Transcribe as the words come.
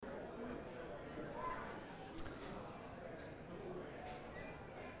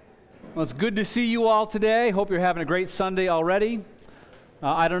Well, it's good to see you all today. Hope you're having a great Sunday already.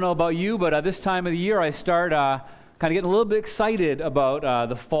 I don't know about you, but this time of the year I start kind of getting a little bit excited about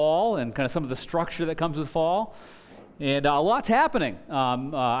the fall and kind of some of the structure that comes with fall. And a lot's happening.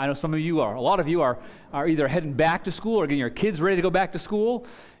 I know some of you are. A lot of you are either heading back to school or getting your kids ready to go back to school.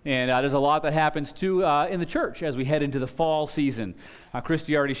 And there's a lot that happens too in the church as we head into the fall season.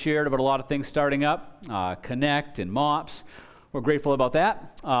 Christy already shared about a lot of things starting up, Connect and MOPS. We're grateful about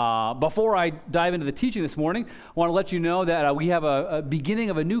that. Before I dive into the teaching this morning, I want to let you know that we have a beginning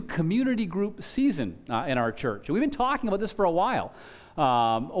of a new community group season in our church. And we've been talking about this for a while.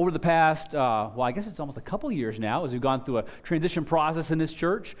 Over the past, I guess it's almost a couple years now, as we've gone through a transition process in this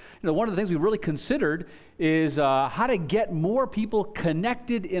church. One of the things we've really considered is how to get more people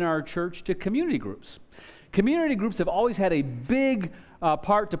connected in our church to community groups. Community groups have always had a big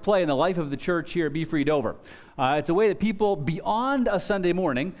part to play in the life of the church here at Be Free Dover. It's a way that people beyond a Sunday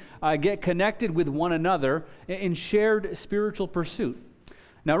morning get connected with one another in shared spiritual pursuit.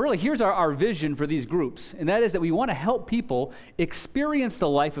 Now, really, here's our vision for these groups, and that is that we want to help people experience the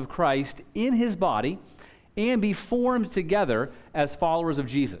life of Christ in his body and be formed together as followers of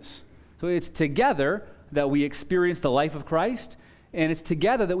Jesus. So it's together that we experience the life of Christ, and it's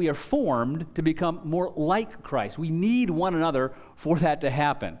together that we are formed to become more like Christ. We need one another for that to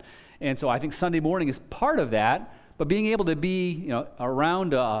happen. And so I think Sunday morning is part of that, but being able to be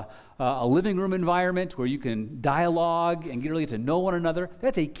around a living room environment where you can dialogue and really get to know one another,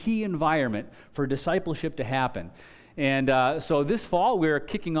 that's a key environment for discipleship to happen. And so this fall, we're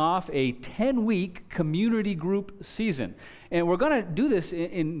kicking off a 10-week community group season. And we're going to do this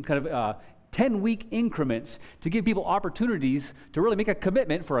in kind of 10-week increments to give people opportunities to really make a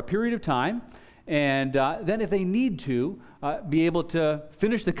commitment for a period of time. And then if they need to, be able to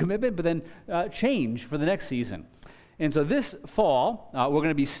finish the commitment, but then change for the next season. And so this fall, we're going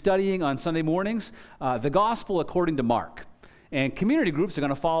to be studying on Sunday mornings the Gospel according to Mark. And community groups are going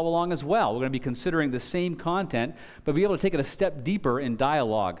to follow along as well. We're going to be considering the same content, but be able to take it a step deeper in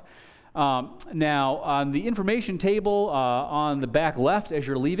dialogue. Now, on the information table on the back left as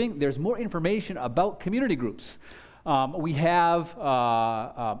you're leaving, there's more information about community groups. We have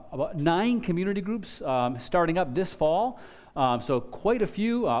about 9 community groups starting up this fall. So quite a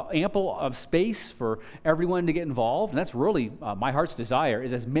few, ample of space for everyone to get involved. And that's really my heart's desire,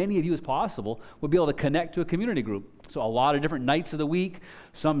 is as many of you as possible will be able to connect to a community group. So a lot of different nights of the week,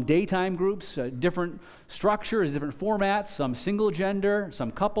 some daytime groups, different structures, different formats, some single gender,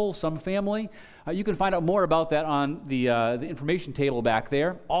 some couples, some family. You can find out more about that on the information table back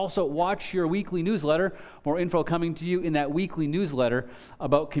there. Also, watch your weekly newsletter. More info coming to you in that weekly newsletter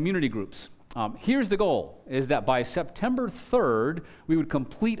about community groups. Here's the goal, is that by September 3rd, we would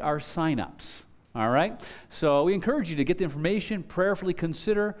complete our signups. All right? So we encourage you to get the information, prayerfully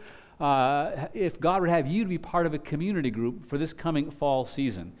consider if God would have you to be part of a community group for this coming fall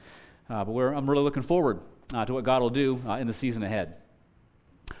season. But I'm really looking forward to what God will do in the season ahead.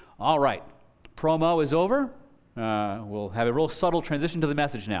 All right. Promo is over. We'll have a real subtle transition to the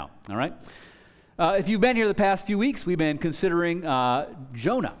message now. All right? If you've been here the past few weeks, we've been considering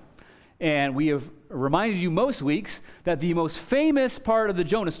Jonah. And we have reminded you most weeks that the most famous part of the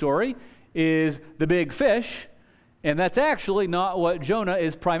Jonah story is the big fish, and that's actually not what Jonah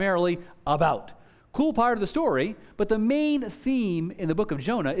is primarily about. Cool part of the story, but the main theme in the book of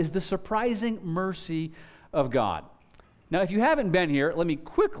Jonah is the surprising mercy of God. Now, if you haven't been here, let me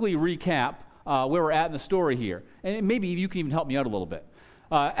quickly recap where we're at in the story here, and maybe you can even help me out a little bit.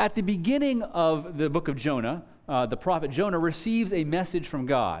 At the beginning of the book of Jonah, the prophet Jonah receives a message from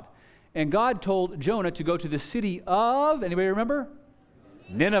God. And God told Jonah to go to the city of, anybody remember?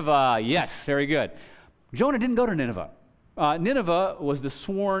 Nineveh. Yes, very good. Jonah didn't go to Nineveh. Nineveh was the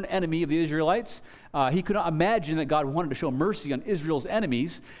sworn enemy of the Israelites. He could not imagine that God wanted to show mercy on Israel's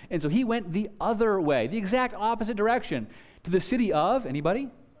enemies. And so he went the other way, the exact opposite direction, to the city of, anybody?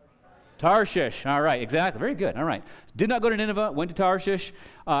 Tarshish. All right, exactly. Very good. All right. Did not go to Nineveh, went to Tarshish.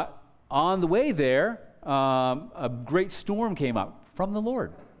 On the way there, a great storm came up from the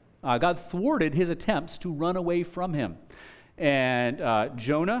Lord. God thwarted his attempts to run away from him. And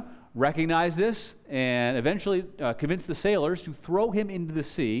Jonah recognized this and eventually convinced the sailors to throw him into the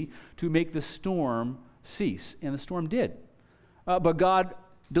sea to make the storm cease. And the storm did. But God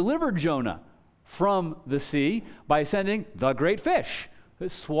delivered Jonah from the sea by sending the great fish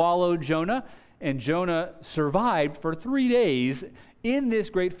that swallowed Jonah. And Jonah survived for 3 days in this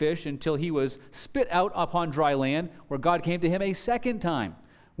great fish until he was spit out upon dry land, where God came to him a second time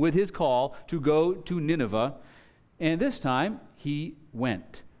with his call to go to Nineveh, and this time he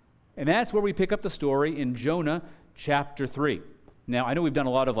went. And that's where we pick up the story in Jonah chapter 3. Now, I know we've done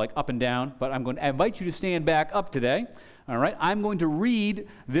a lot of up and down, but I'm going to invite you to stand back up today. All right? I'm going to read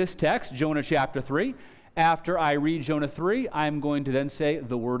this text, Jonah chapter 3. After I read Jonah 3, I'm going to then say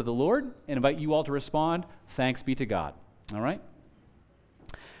the word of the Lord and invite you all to respond, thanks be to God. All right?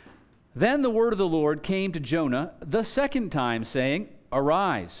 Then the word of the Lord came to Jonah the second time, saying,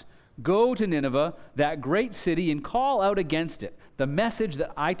 Arise, go to Nineveh, that great city, and call out against it the message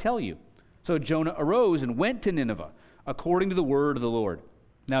that I tell you. So Jonah arose and went to Nineveh, according to the word of the Lord.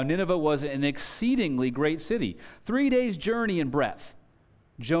 Now Nineveh was an exceedingly great city, 3 days' journey in breadth.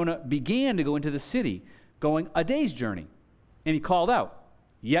 Jonah began to go into the city, going a day's journey. And he called out,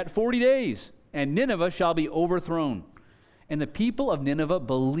 Yet 40 days, and Nineveh shall be overthrown. And the people of Nineveh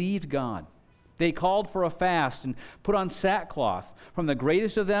believed God. They called for a fast and put on sackcloth, from the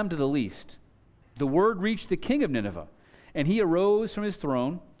greatest of them to the least. The word reached the king of Nineveh, and he arose from his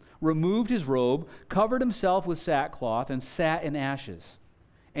throne, removed his robe, covered himself with sackcloth, and sat in ashes.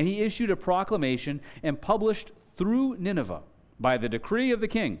 And he issued a proclamation and published through Nineveh, by the decree of the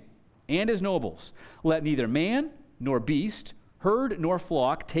king and his nobles, let neither man nor beast, herd nor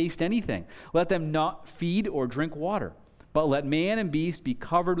flock taste anything. Let them not feed or drink water, but let man and beast be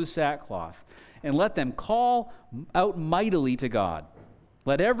covered with sackcloth, and let them call out mightily to God.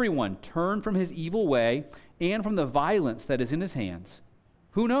 Let everyone turn from his evil way and from the violence that is in his hands.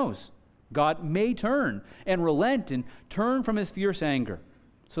 Who knows? God may turn and relent and turn from his fierce anger,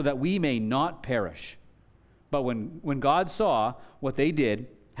 so that we may not perish. But when God saw what they did,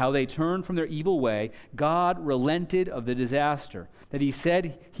 how they turned from their evil way, God relented of the disaster that he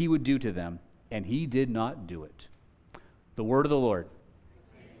said he would do to them, and he did not do it. The word of the Lord.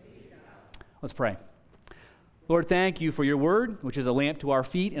 Let's pray. Lord, thank you for your word, which is a lamp to our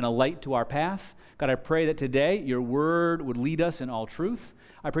feet and a light to our path. God, I pray that today your word would lead us in all truth.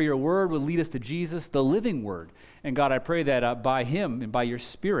 I pray your word would lead us to Jesus, the living word. And God, I pray that by him and by your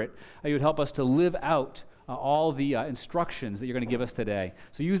spirit, you would help us to live out all the instructions that you're going to give us today.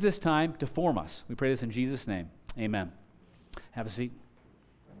 So use this time to form us. We pray this in Jesus' name. Amen. Have a seat.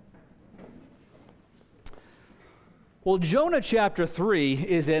 Well, Jonah chapter 3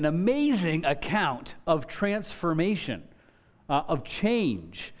 is an amazing account of transformation, of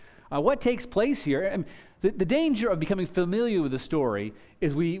change. What takes place here? The danger of becoming familiar with the story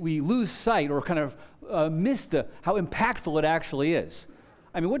is we lose sight or kind of miss how impactful it actually is.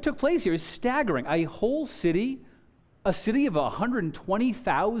 I mean, what took place here is staggering. A whole city, a city of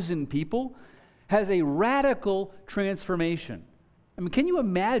 120,000 people, has a radical transformation. I mean, can you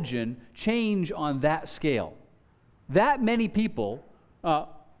imagine change on that scale? That many people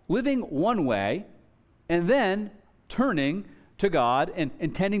living one way and then turning to God and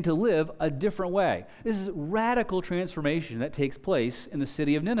intending to live a different way. This is radical transformation that takes place in the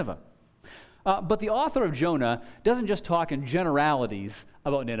city of Nineveh. But the author of Jonah doesn't just talk in generalities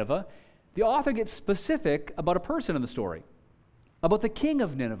about Nineveh. The author gets specific about a person in the story, about the king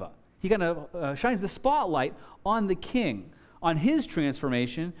of Nineveh. He kind of shines the spotlight on the king, on his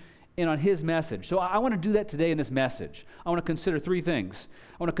transformation, and on his message. So I want to do that today in this message. I want to consider three things.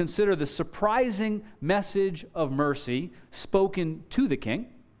 I want to consider the surprising message of mercy spoken to the king.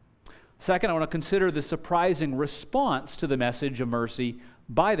 Second, I want to consider the surprising response to the message of mercy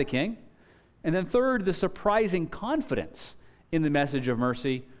by the king. And then third, the surprising confidence in the message of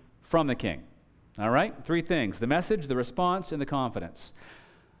mercy from the king. All right? Three things: the message, the response, and the confidence.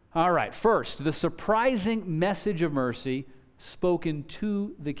 All right, first, the surprising message of mercy spoken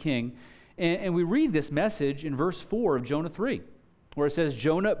to the king. And we read this message in verse 4 of Jonah 3, where it says,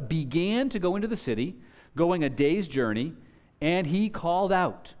 Jonah began to go into the city, going a day's journey, and he called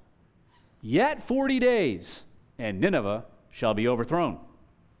out, Yet 40 days, and Nineveh shall be overthrown.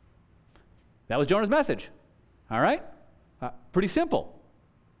 That was Jonah's message. All right? Pretty simple.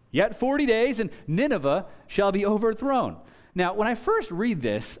 Yet 40 days, and Nineveh shall be overthrown. Now, when I first read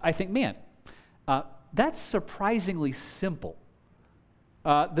this, I think, man, that's surprisingly simple.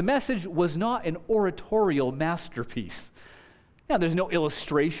 The message was not an oratorial masterpiece. Now, there's no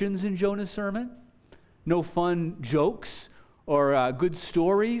illustrations in Jonah's sermon, no fun jokes or good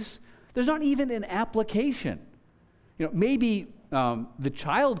stories. There's not even an application. You know, maybe the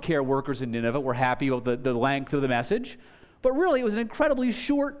child care workers in Nineveh were happy with the length of the message, but really it was an incredibly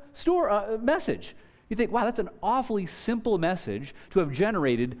short message. You think, wow, that's an awfully simple message to have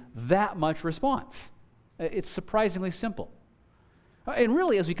generated that much response. It's surprisingly simple. And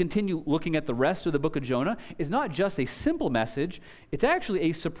really, as we continue looking at the rest of the book of Jonah, it's not just a simple message, it's actually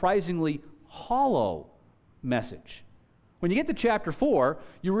a surprisingly hollow message. When you get to chapter 4,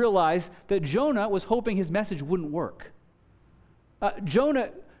 you realize that Jonah was hoping his message wouldn't work. Jonah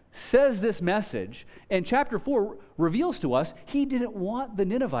says this message, and chapter 4 reveals to us he didn't want the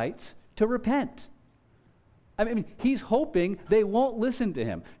Ninevites to repent. I mean, he's hoping they won't listen to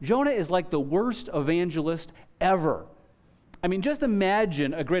him. Jonah is like the worst evangelist ever. I mean, just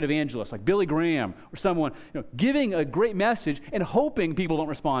imagine a great evangelist like Billy Graham or someone giving a great message and hoping people don't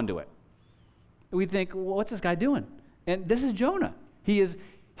respond to it. We think, well, what's this guy doing? And this is Jonah. He's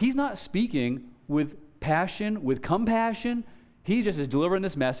not speaking with passion, with compassion. He just is delivering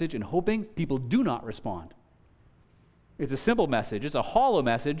this message and hoping people do not respond. It's a simple message. It's a hollow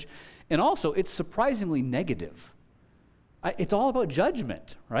message. And also, it's surprisingly negative. It's all about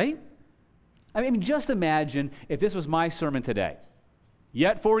judgment, right? I mean, just imagine if this was my sermon today.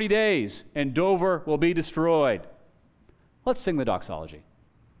 Yet 40 days, and Dover will be destroyed. Let's sing the doxology.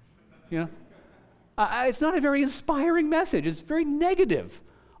 It's not a very inspiring message. It's very negative,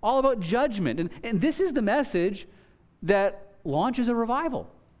 all about judgment. And this is the message that launches a revival.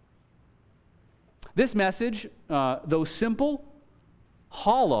 This message, though simple,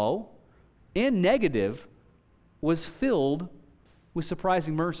 hollow, and negative, was filled with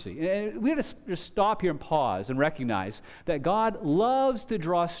surprising mercy. And we have to just stop here and pause and recognize that God loves to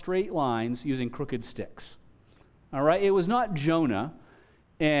draw straight lines using crooked sticks. All right? It was not Jonah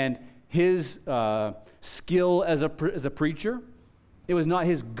and his skill as a preacher. It was not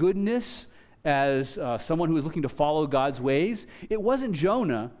his goodness as someone who was looking to follow God's ways. It wasn't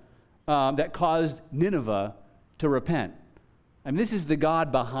Jonah that caused Nineveh to repent. I mean, this is the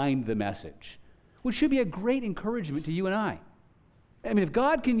God behind the message, which should be a great encouragement to you and I. I mean, if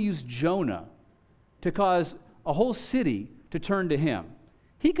God can use Jonah to cause a whole city to turn to him,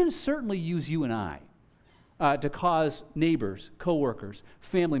 he can certainly use you and I to cause neighbors, coworkers,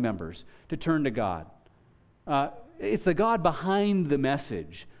 family members to turn to God. It's the God behind the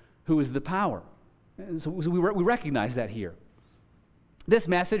message who is the power. And so we recognize that here. This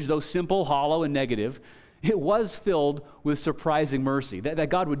message, though simple, hollow, and negative, it was filled with surprising mercy, that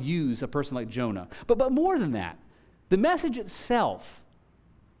God would use a person like Jonah. But more than that, the message itself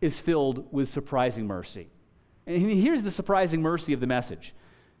is filled with surprising mercy. And here's the surprising mercy of the message.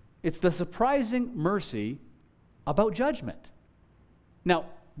 It's the surprising mercy about judgment. Now,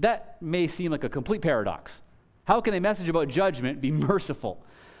 that may seem like a complete paradox. How can a message about judgment be merciful?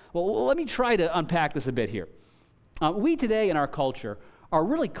 Well, let me try to unpack this a bit here. We today in our culture are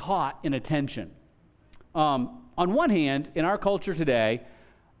really caught in a tension. On one hand, in our culture today,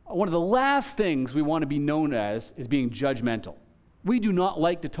 one of the last things we want to be known as is being judgmental. We do not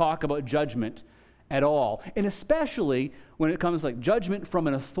like to talk about judgment at all, and especially when it comes like judgment from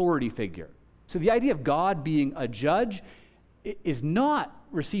an authority figure. So the idea of God being a judge is not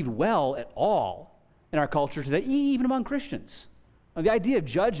received well at all in our culture today, even among Christians. The idea of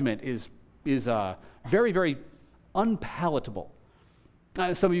judgment is very, very unpalatable.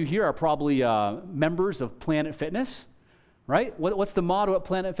 Some of you here are probably members of Planet Fitness, right? What's the motto at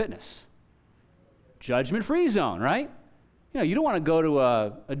Planet Fitness? Judgment-free zone, right? You don't want to go to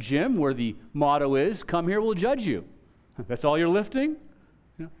a gym where the motto is, come here, we'll judge you. That's all you're lifting?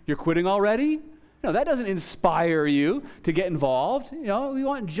 You're quitting already? That doesn't inspire you to get involved. We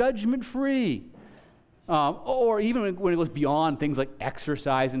want judgment-free. Or even when it goes beyond things like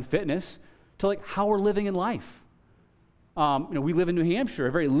exercise and fitness to like how we're living in life. We live in New Hampshire,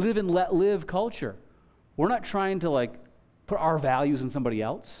 a very live and let live culture. We're not trying to like put our values on somebody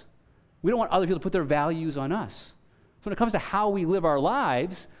else. We don't want other people to put their values on us. So when it comes to how we live our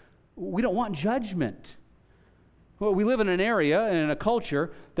lives, we don't want judgment. Well, we live in an area and in a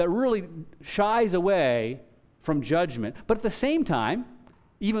culture that really shies away from judgment. But at the same time,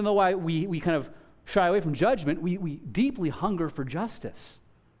 even though we kind of shy away from judgment, we deeply hunger for justice.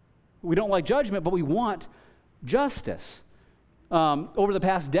 We don't like judgment, but we want justice. Over the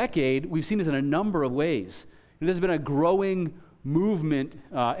past decade, we've seen this in a number of ways. There's been a growing movement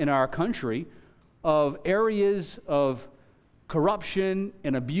in our country of areas of corruption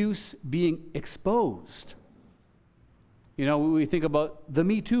and abuse being exposed. We think about the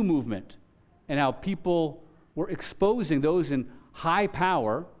Me Too movement and how people were exposing those in high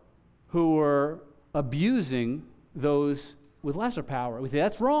power who were abusing those with lesser power. We say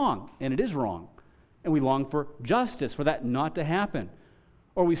that's wrong, and it is wrong. And we long for justice for that not to happen.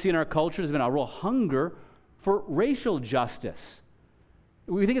 Or we see in our culture there's been a real hunger for racial justice.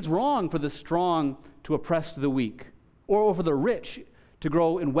 We think it's wrong for the strong to oppress the weak, or for the rich to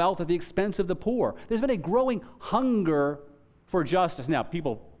grow in wealth at the expense of the poor. There's been a growing hunger for justice. Now,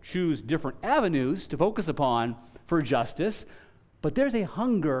 people choose different avenues to focus upon for justice, but there's a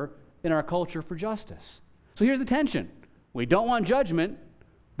hunger in our culture for justice. So here's the tension. We don't want judgment,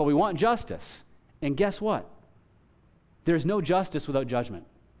 but we want justice. And guess what? There's no justice without judgment.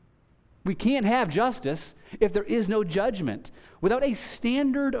 We can't have justice if there is no judgment. Without a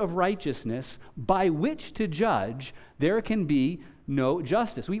standard of righteousness by which to judge, there can be no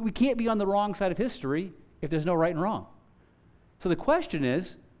justice. We can't be on the wrong side of history if there's no right and wrong. So the question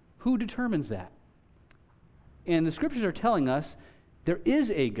is, who determines that? And the scriptures are telling us there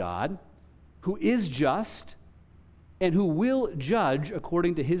is a God who is just and who will judge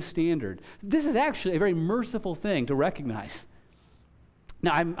according to his standard. This is actually a very merciful thing to recognize.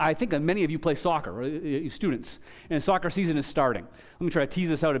 Now, I think that many of you play soccer, you students, and soccer season is starting. Let me try to tease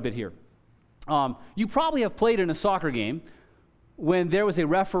this out a bit here. You probably have played in a soccer game when there was a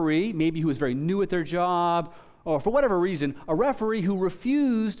referee, maybe who was very new at their job, or for whatever reason, a referee who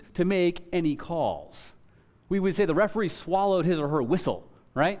refused to make any calls. We would say the referee swallowed his or her whistle,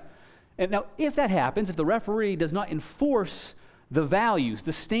 right? And now, if that happens, if the referee does not enforce the values,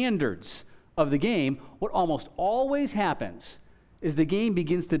 the standards of the game, what almost always happens is the game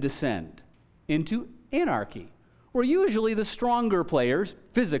begins to descend into anarchy, where usually the stronger players,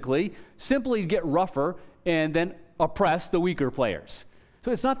 physically, simply get rougher and then oppress the weaker players.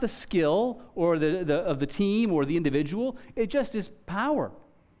 So it's not the skill or of the team or the individual, it just is power.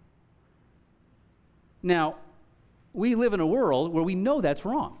 Now, we live in a world where we know that's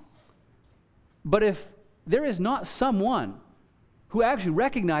wrong. But if there is not someone who actually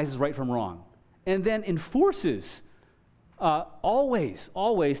recognizes right from wrong and then enforces,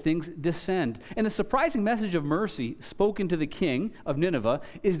 always things descend. And the surprising message of mercy spoken to the king of Nineveh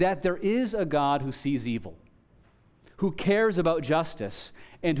is that there is a God who sees evil, who cares about justice,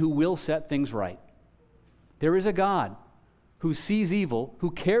 and who will set things right. There is a God who sees evil,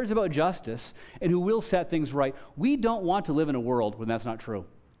 who cares about justice, and who will set things right. We don't want to live in a world when that's not true.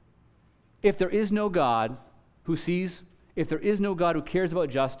 If there is no God who sees, if there is no God who cares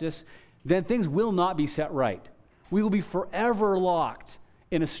about justice, then things will not be set right. We will be forever locked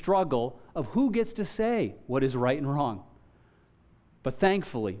in a struggle of who gets to say what is right and wrong. But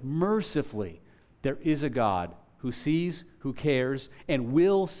thankfully, mercifully, there is a God who sees, who cares, and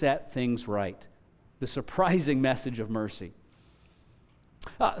will set things right. The surprising message of mercy.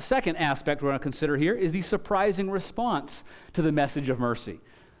 Second aspect we're going to consider here is the surprising response to the message of mercy.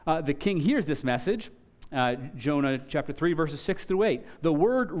 The king hears this message, Jonah chapter 3, verses 6 through 8. The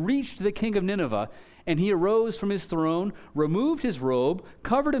word reached the king of Nineveh, and he arose from his throne, removed his robe,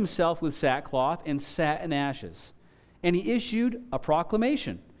 covered himself with sackcloth, and sat in ashes. And he issued a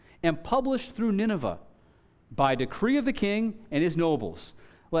proclamation and published through Nineveh, by decree of the king and his nobles,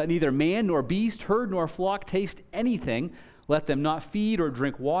 let neither man nor beast, herd nor flock taste anything. Let them not feed or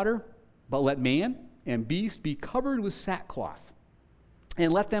drink water, but let man and beast be covered with sackcloth.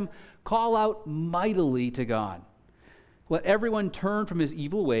 And let them call out mightily to God. Let everyone turn from his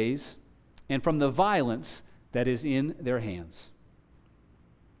evil ways and from the violence that is in their hands.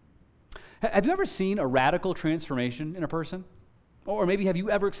 Have you ever seen a radical transformation in a person? Or maybe have you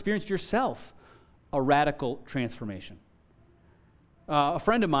ever experienced yourself a radical transformation? A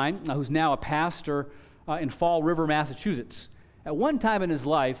friend of mine who's now a pastor in Fall River, Massachusetts, at one time in his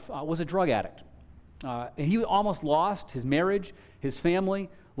life was a drug addict. And he almost lost his marriage, his family.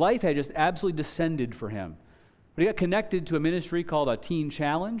 Life had just absolutely descended for him. But he got connected to a ministry called a Teen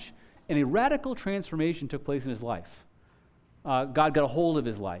Challenge, and a radical transformation took place in his life. God got a hold of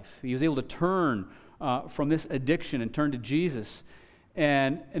his life. He was able to turn from this addiction and turn to Jesus.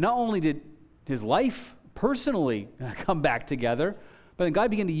 And not only did his life personally come back together, but then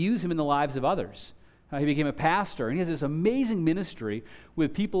God began to use him in the lives of others. He became a pastor, and he has this amazing ministry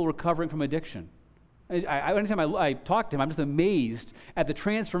with people recovering from addiction. Anytime I talk to him, I'm just amazed at the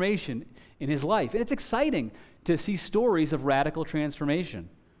transformation in his life. And it's exciting to see stories of radical transformation.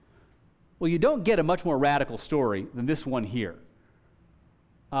 Well, you don't get a much more radical story than this one here.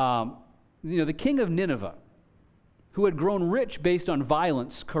 The king of Nineveh, who had grown rich based on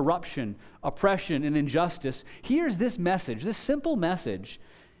violence, corruption, oppression, and injustice, hears this message, this simple message,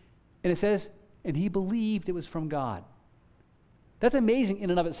 and it says, and he believed it was from God. That's amazing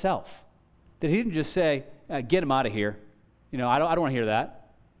in and of itself, that he didn't just say, get him out of here. I don't want to hear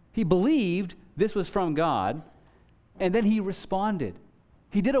that. He believed this was from God, and then he responded.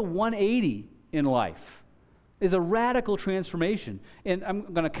 He did a 180 in life. It's a radical transformation. And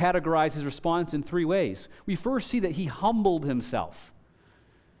I'm going to categorize his response in three ways. We first see that he humbled himself.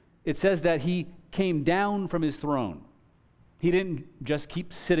 It says that he came down from his throne. He didn't just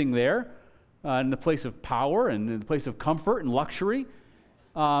keep sitting there in the place of power and in the place of comfort and luxury.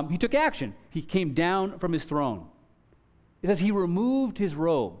 He took action. He came down from his throne. It says he removed his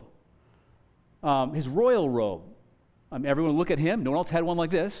robe, his royal robe. Everyone would look at him. No one else had one like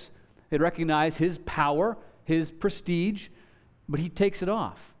this. They'd recognize his power, his prestige, but he takes it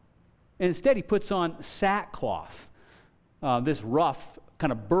off. And instead, he puts on sackcloth, this rough,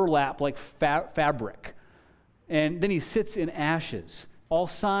 kind of burlap-like fabric. And then he sits in ashes, all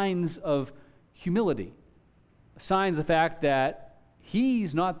signs of humility, signs of the fact that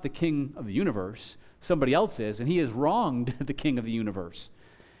he's not the king of the universe, somebody else is, and he has wronged the king of the universe.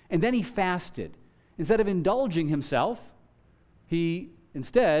 And then he fasted. Instead of indulging himself, he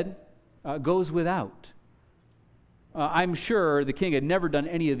instead goes without. I'm sure the king had never done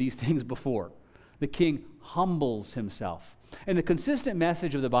any of these things before. The king humbles himself. And the consistent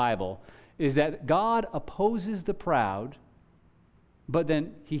message of the Bible is that God opposes the proud, but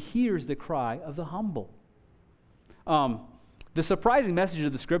then he hears the cry of the humble. The surprising message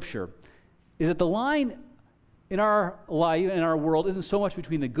of the Scripture is that the line in our life, in our world, isn't so much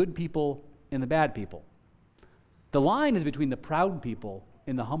between the good people and the bad people. The line is between the proud people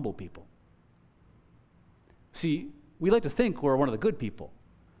and the humble people. See, we like to think we're one of the good people,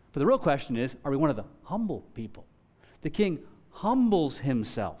 but the real question is, are we one of the humble people? The king humbles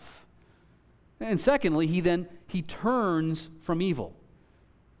himself. And secondly, he turns from evil.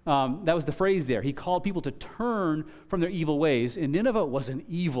 That was the phrase there. He called people to turn from their evil ways, and Nineveh was an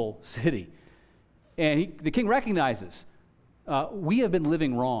evil city. And the king recognizes, we have been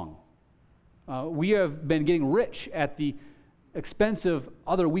living wrong. We have been getting rich at the expense of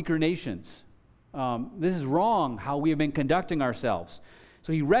other weaker nations. This is wrong, how we have been conducting ourselves.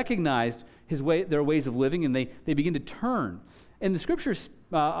 So he recognized their ways of living, and they begin to turn. And the Scriptures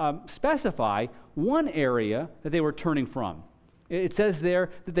specify one area that they were turning from. It says there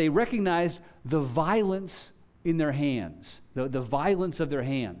that they recognized the violence in their hands, the violence of their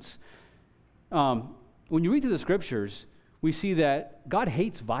hands. When you read through the Scriptures, we see that God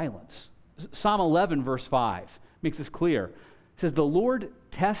hates violence. Psalm 11, verse 5, makes this clear. It says, "The Lord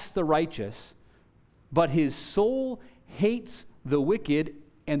tests the righteous, but his soul hates the wicked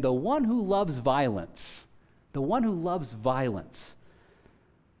and the one who loves violence." The one who loves violence.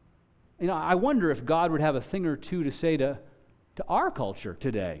 You know, I wonder if God would have a thing or two to say to our culture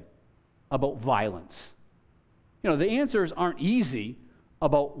today about violence. You know, the answers aren't easy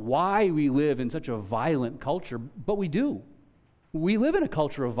about why we live in such a violent culture, but we do. We live in a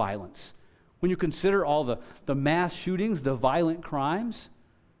culture of violence. When you consider all the mass shootings, the violent crimes,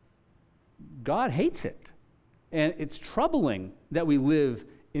 God hates it. And it's troubling that we live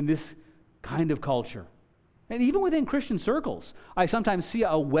in this kind of culture. And even within Christian circles, I sometimes see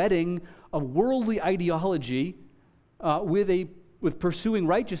a wedding of worldly ideology with pursuing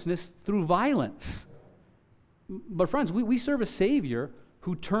righteousness through violence. But friends, we serve a Savior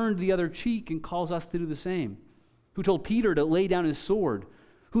who turned the other cheek and calls us to do the same, who told Peter to lay down his sword,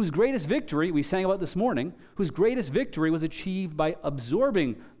 whose greatest victory, we sang about this morning, whose greatest victory was achieved by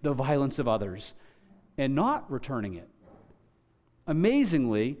absorbing the violence of others and not returning it.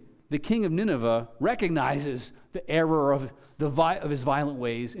 Amazingly, the king of Nineveh recognizes the error of his violent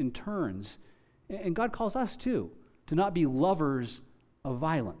ways and turns. And God calls us too, to not be lovers of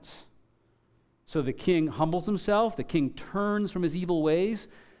violence. So the king humbles himself, the king turns from his evil ways,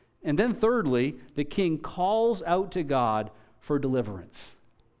 and then thirdly, the king calls out to God for deliverance.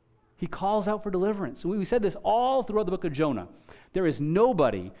 He calls out for deliverance. We said this all throughout the book of Jonah. There is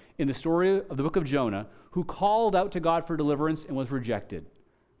nobody in the story of the book of Jonah who called out to God for deliverance and was rejected.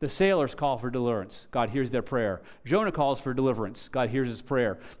 The sailors call for deliverance. God hears their prayer. Jonah calls for deliverance. God hears his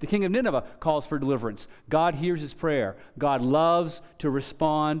prayer. The king of Nineveh calls for deliverance. God hears his prayer. God loves to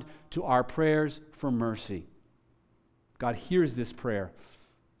respond to our prayers for mercy. God hears this prayer.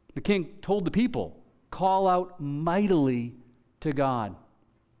 The king told the people, call out mightily to God.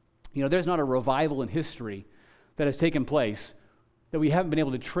 You know, there's not a revival in history that has taken place that we haven't been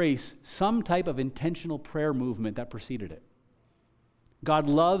able to trace some type of intentional prayer movement that preceded it. God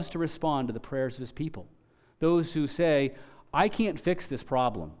loves to respond to the prayers of his people. Those who say, I can't fix this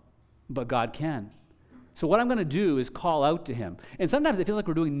problem, but God can. So what I'm going to do is call out to him. And sometimes it feels like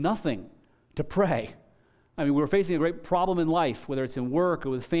we're doing nothing to pray. I mean, we're facing a great problem in life, whether it's in work or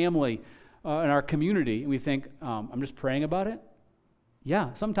with family, in our community, and we think, I'm just praying about it?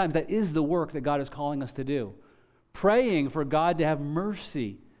 Yeah, sometimes that is the work that God is calling us to do. Praying for God to have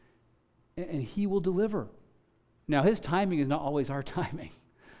mercy, and he will deliver. Now, his timing is not always our timing,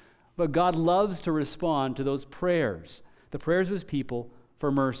 but God loves to respond to those prayers, the prayers of his people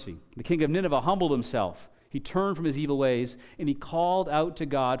for mercy. The king of Nineveh humbled himself. He turned from his evil ways, and he called out to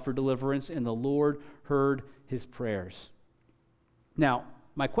God for deliverance, and the Lord heard his prayers. Now,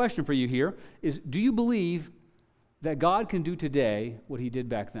 my question for you here is, do you believe that God can do today what he did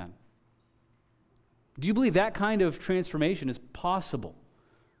back then? Do you believe that kind of transformation is possible,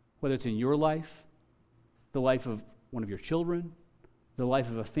 whether it's in your life, the life of one of your children, the life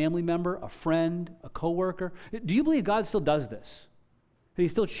of a family member, a friend, a coworker? Do you believe God still does this? That he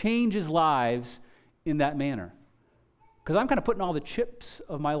still changes lives in that manner? Because I'm kind of putting all the chips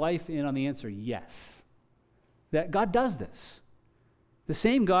of my life in on the answer yes. That God does this. The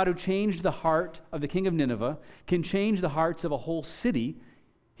same God who changed the heart of the king of Nineveh can change the hearts of a whole city.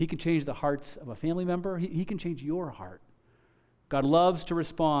 He can change the hearts of a family member. He can change your heart. God loves to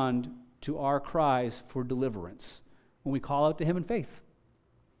respond to our cries for deliverance when we call out to him in faith.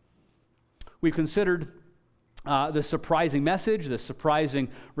 We've considered the surprising message, the surprising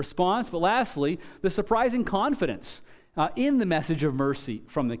response, but lastly, the surprising confidence in the message of mercy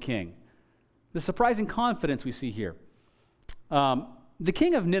from the king. The surprising confidence we see here. The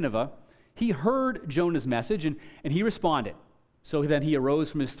king of Nineveh, he heard Jonah's message and he responded. So then he arose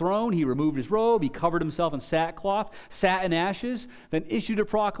from his throne, he removed his robe, he covered himself in sackcloth, sat in ashes, then issued a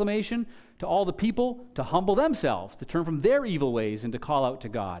proclamation to all the people to humble themselves, to turn from their evil ways and to call out to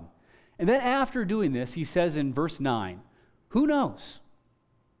God. And then after doing this, he says in verse 9, who knows?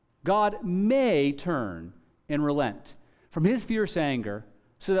 God may turn and relent from his fierce anger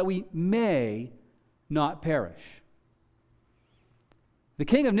so that we may not perish. The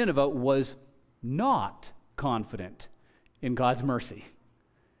king of Nineveh was not confident in God's mercy.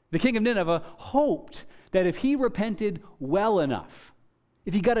 The king of Nineveh hoped that if he repented well enough,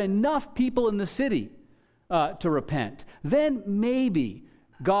 if he got enough people in the city to repent, then maybe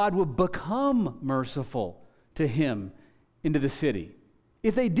God would become merciful to him into the city.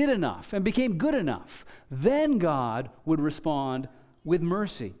 If they did enough and became good enough, then God would respond with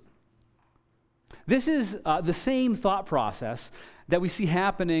mercy. This is the same thought process that we see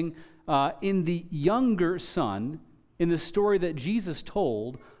happening in the younger son in the story that Jesus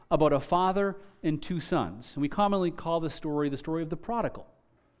told about a father and two sons. And we commonly call this story the story of the prodigal.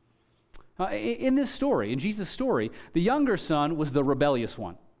 In this story, in Jesus' story, the younger son was the rebellious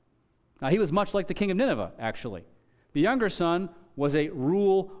one. He was much like the king of Nineveh, actually. The younger son was a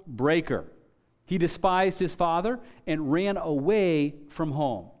rule breaker. He despised his father and ran away from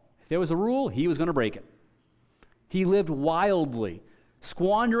home. If there was a rule, he was going to break it. He lived wildly,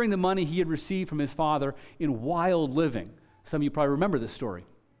 squandering the money he had received from his father in wild living. Some of you probably remember this story.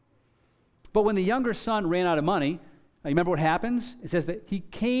 But when the younger son ran out of money, you remember what happens? It says that he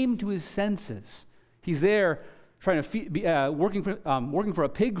came to his senses. He's there trying to working for a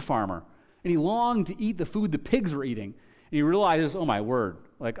pig farmer, and he longed to eat the food the pigs were eating. And he realizes, oh my word,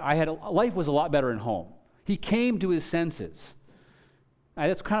 life was a lot better at home. He came to his senses.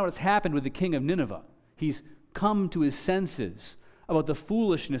 That's kind of what's happened with the king of Nineveh. He's come to his senses about the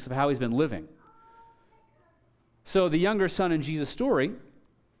foolishness of how he's been living. So the younger son in Jesus' story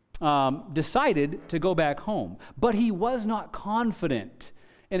decided to go back home, but he was not confident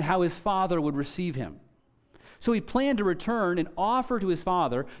in how his father would receive him. So he planned to return and offer to his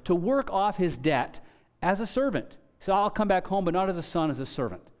father to work off his debt as a servant. So I'll come back home, but not as a son, as a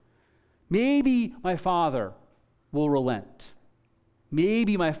servant. Maybe my father will relent.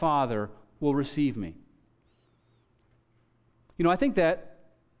 Maybe my father will receive me. I think that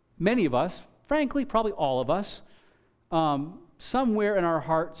many of us, frankly, probably all of us, somewhere in our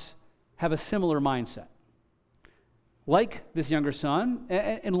hearts have a similar mindset. Like this younger son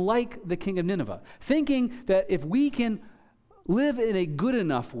and like the king of Nineveh, thinking that if we can live in a good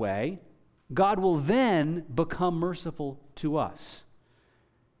enough way, God will then become merciful to us.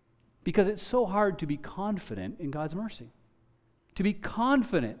 Because it's so hard to be confident in God's mercy, to be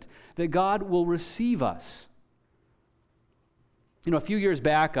confident that God will receive us. A few years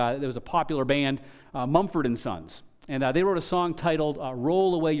back, there was a popular band, Mumford & Sons, and they wrote a song titled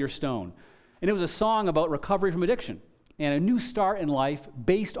Roll Away Your Stone. And it was a song about recovery from addiction and a new start in life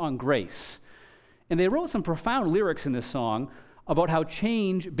based on grace. And they wrote some profound lyrics in this song about how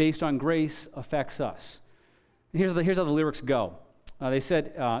change based on grace affects us. And here's how the lyrics go. They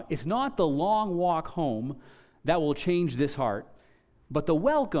said, it's not the long walk home that will change this heart, but the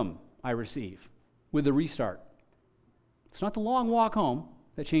welcome I receive with the restart. It's not the long walk home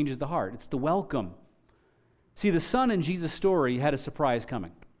that changes the heart. It's the welcome. See, the son in Jesus' story had a surprise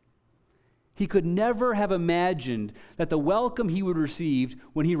coming. He could never have imagined that the welcome he would receive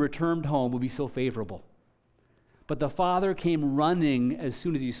when he returned home would be so favorable. But the father came running as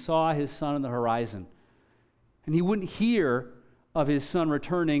soon as he saw his son on the horizon. And he wouldn't hear of his son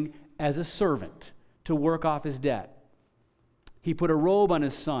returning as a servant to work off his debt. He put a robe on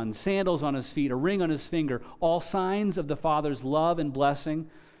his son, sandals on his feet, a ring on his finger, all signs of the father's love and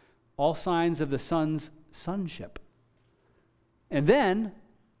blessing, all signs of the son's sonship. And then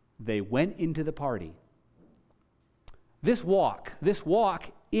they went into the party. This walk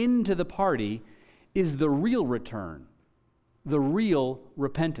into the party is the real return. the real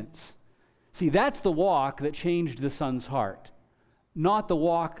repentance. See, that's the walk that changed the son's heart, not the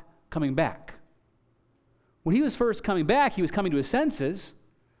walk coming back. When he was first coming back, he was coming to his senses,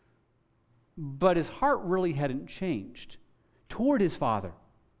 but his heart really hadn't changed toward his father.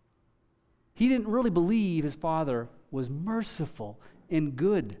 He didn't really believe his father was merciful and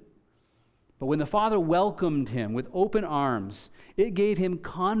good. But when the father welcomed him with open arms, it gave him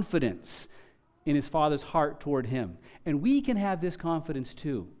confidence in his father's heart toward him. And we can have this confidence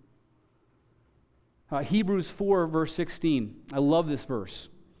too. Hebrews 4, verse 16. I love this verse.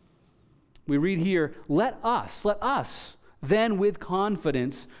 We read here, let us then with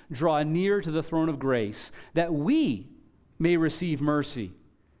confidence draw near to the throne of grace, that we may receive mercy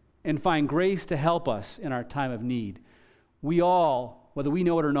and find grace to help us in our time of need. We all, whether we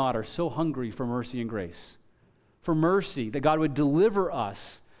know it or not, are so hungry for mercy and grace. For mercy, that God would deliver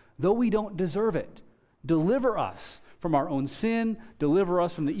us, though we don't deserve it. Deliver us from our own sin, deliver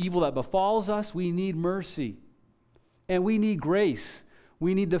us from the evil that befalls us. We need mercy. And we need grace.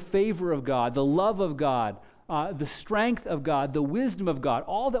 We need the favor of God, the love of God, the strength of God, the wisdom of God.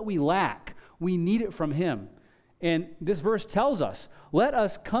 All that we lack, we need it from Him. And this verse tells us, let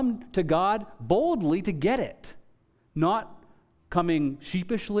us come to God boldly to get it. Not coming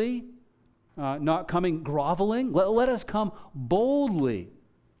sheepishly, not coming groveling. Let us come boldly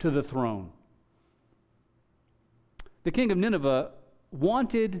to the throne. The king of Nineveh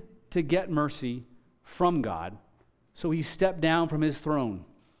wanted to get mercy from God, so he stepped down from his throne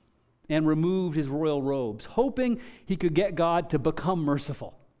and removed his royal robes, hoping he could get God to become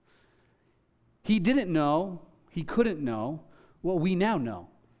merciful. He didn't know, he couldn't know what we now know.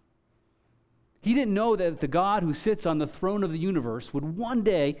 He didn't know that the God who sits on the throne of the universe would one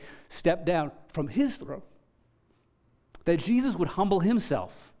day step down from his throne, that Jesus would humble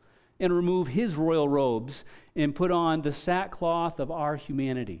himself and remove his royal robes and put on the sackcloth of our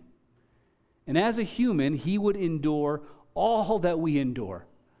humanity. And as a human, he would endure all that we endure,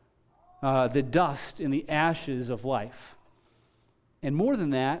 the dust and the ashes of life. And more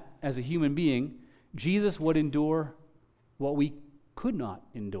than that, as a human being, Jesus would endure what we could not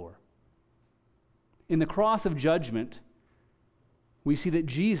endure. In the cross of judgment, we see that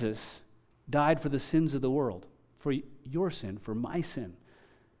Jesus died for the sins of the world, for your sin, for my sin.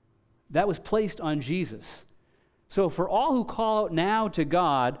 That was placed on Jesus. So for all who call out now to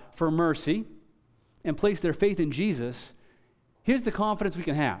God for mercy and place their faith in Jesus, here's the confidence we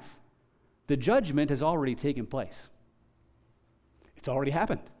can have. The judgment has already taken place. It's already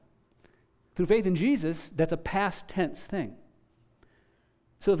happened. Through faith in Jesus, that's a past tense thing.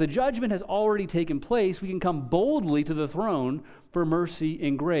 So if the judgment has already taken place, we can come boldly to the throne for mercy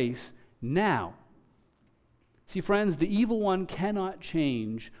and grace now. See, friends, the evil one cannot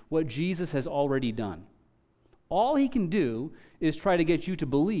change what Jesus has already done. All he can do is try to get you to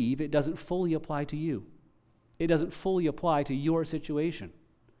believe it doesn't fully apply to you. It doesn't fully apply to your situation.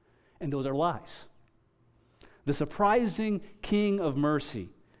 And those are lies. The surprising King of mercy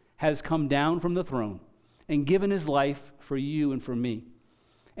has come down from the throne and given his life for you and for me.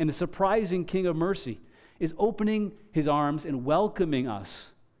 And the surprising King of mercy is opening his arms and welcoming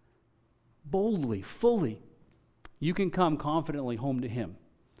us boldly, fully. You can come confidently home to him.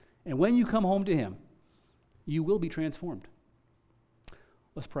 And when you come home to him, you will be transformed.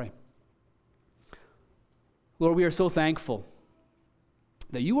 Let's pray. Lord, we are so thankful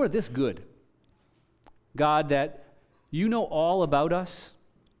that you are this good. God, that you know all about us.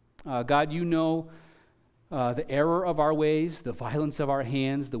 God, you know the error of our ways, the violence of our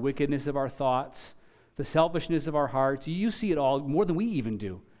hands, the wickedness of our thoughts, the selfishness of our hearts. You see it all more than we even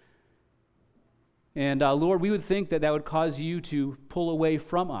do. And Lord, we would think that that would cause you to pull away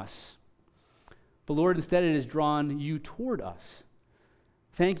from us. But Lord, instead it has drawn you toward us.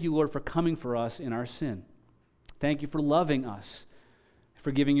 Thank you, Lord, for coming for us in our sin. Thank you for loving us,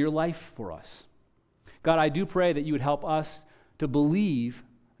 for giving your life for us. God, I do pray that you would help us to believe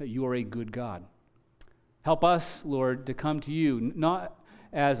that you are a good God. Help us, Lord, to come to you, not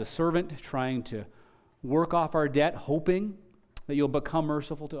as a servant trying to work off our debt, hoping that you'll become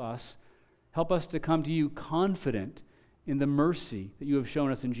merciful to us. Help us to come to you confident in the mercy that you have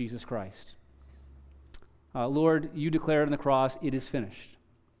shown us in Jesus Christ. Lord, you declared on the cross, it is finished.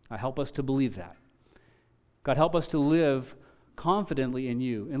 Help us to believe that. God, help us to live confidently in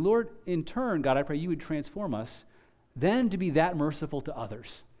you. And Lord, in turn, God, I pray you would transform us then to be that merciful to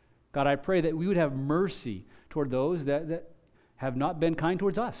others. God, I pray that we would have mercy toward those that have not been kind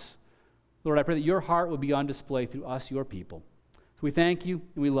towards us. Lord, I pray that your heart would be on display through us, your people. So we thank you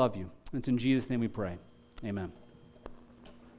and we love you. And it's in Jesus' name we pray. Amen.